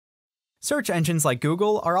Search engines like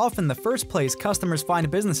Google are often the first place customers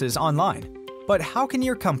find businesses online. But how can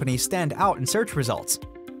your company stand out in search results?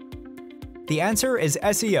 The answer is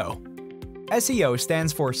SEO. SEO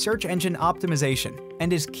stands for Search Engine Optimization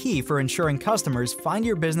and is key for ensuring customers find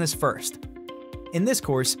your business first. In this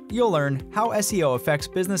course, you'll learn how SEO affects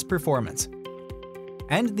business performance,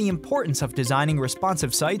 and the importance of designing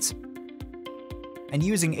responsive sites and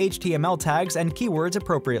using HTML tags and keywords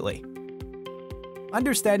appropriately.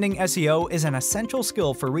 Understanding SEO is an essential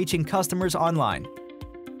skill for reaching customers online.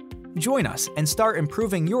 Join us and start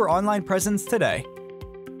improving your online presence today.